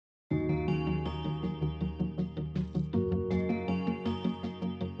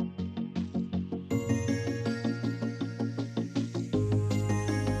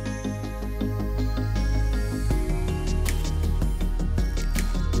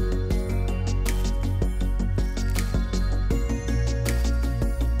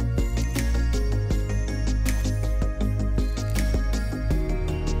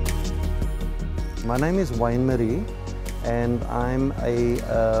My name is Wayne Marie and I'm a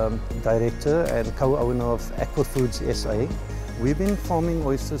director and co-owner of Aquafoods SA. We've been farming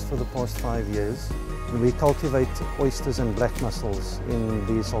oysters for the past 5 years. We cultivate oysters and black mussels in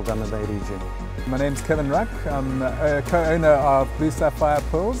the Saldanha Bay region. My name's Kevin Ruck. I'm a co-owner of Blue Sapphire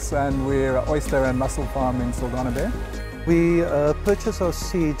Pearls and we're an oyster and mussel farm in Saldanha Bay. We purchase our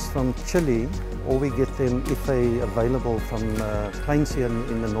seeds from Chile, or we get them if they're available from plains here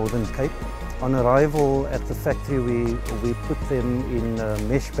in the Northern Cape. On arrival at the factory, we put them in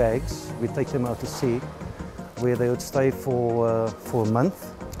mesh bags. We take them out to sea, where they would stay for a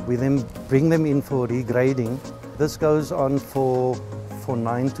month. We then bring them in for regrading. This goes on for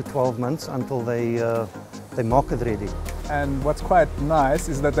 9 to 12 months until they're market ready. And what's quite nice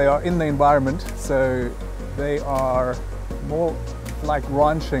is that they are in the environment, so they are more like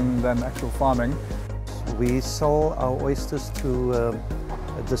ranching than actual farming. We sell our oysters to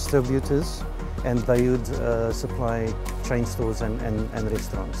distributors, and they would supply chain stores and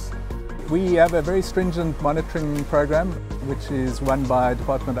restaurants. We have a very stringent monitoring program which is run by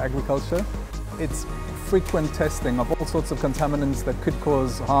Department of Agriculture. It's frequent testing of all sorts of contaminants that could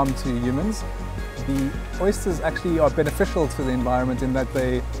cause harm to humans. The oysters actually are beneficial to the environment in that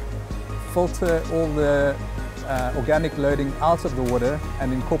they filter all the organic loading out of the water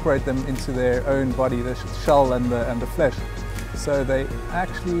and incorporate them into their own body, the shell and the flesh. So they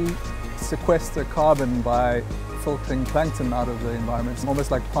actually sequester carbon by filtering plankton out of the environment. It's almost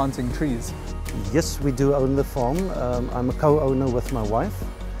like planting trees. Yes, we do own the farm. I'm a co-owner with my wife,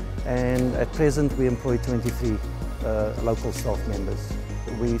 and at present we employ 23 local staff members.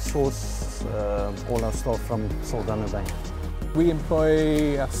 We source all our staff from Saldanha Bay. We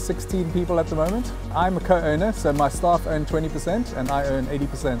employ 16 people at the moment. I'm a co-owner, so my staff own 20% and I own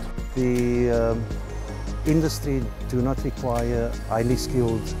 80%. The industry do not require highly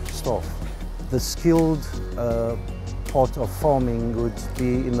skilled staff. The skilled part of farming would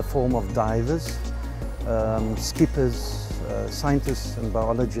be in the form of divers, skippers, scientists and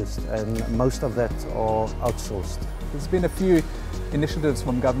biologists, and most of that are outsourced. There's been a few initiatives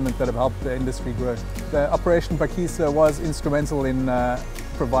from government that have helped the industry grow. The Operation Pakisa was instrumental in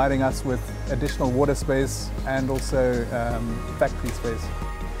providing us with additional water space and also factory space.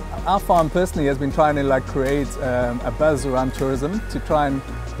 Our farm personally has been trying to create a buzz around tourism to try and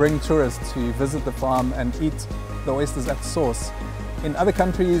bring tourists to visit the farm and eat the oysters at source. In other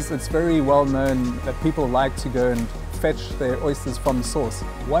countries, it's very well known that people like to go and fetch their oysters from source.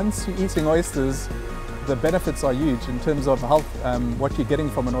 Once you're eating oysters, the benefits are huge in terms of health, what you're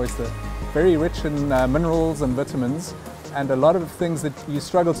getting from an oyster. Very rich in minerals and vitamins, and a lot of things that you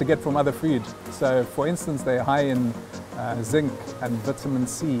struggle to get from other food. So for instance, they're high in zinc and vitamin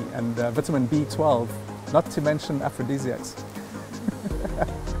C and vitamin B12, not to mention aphrodisiacs.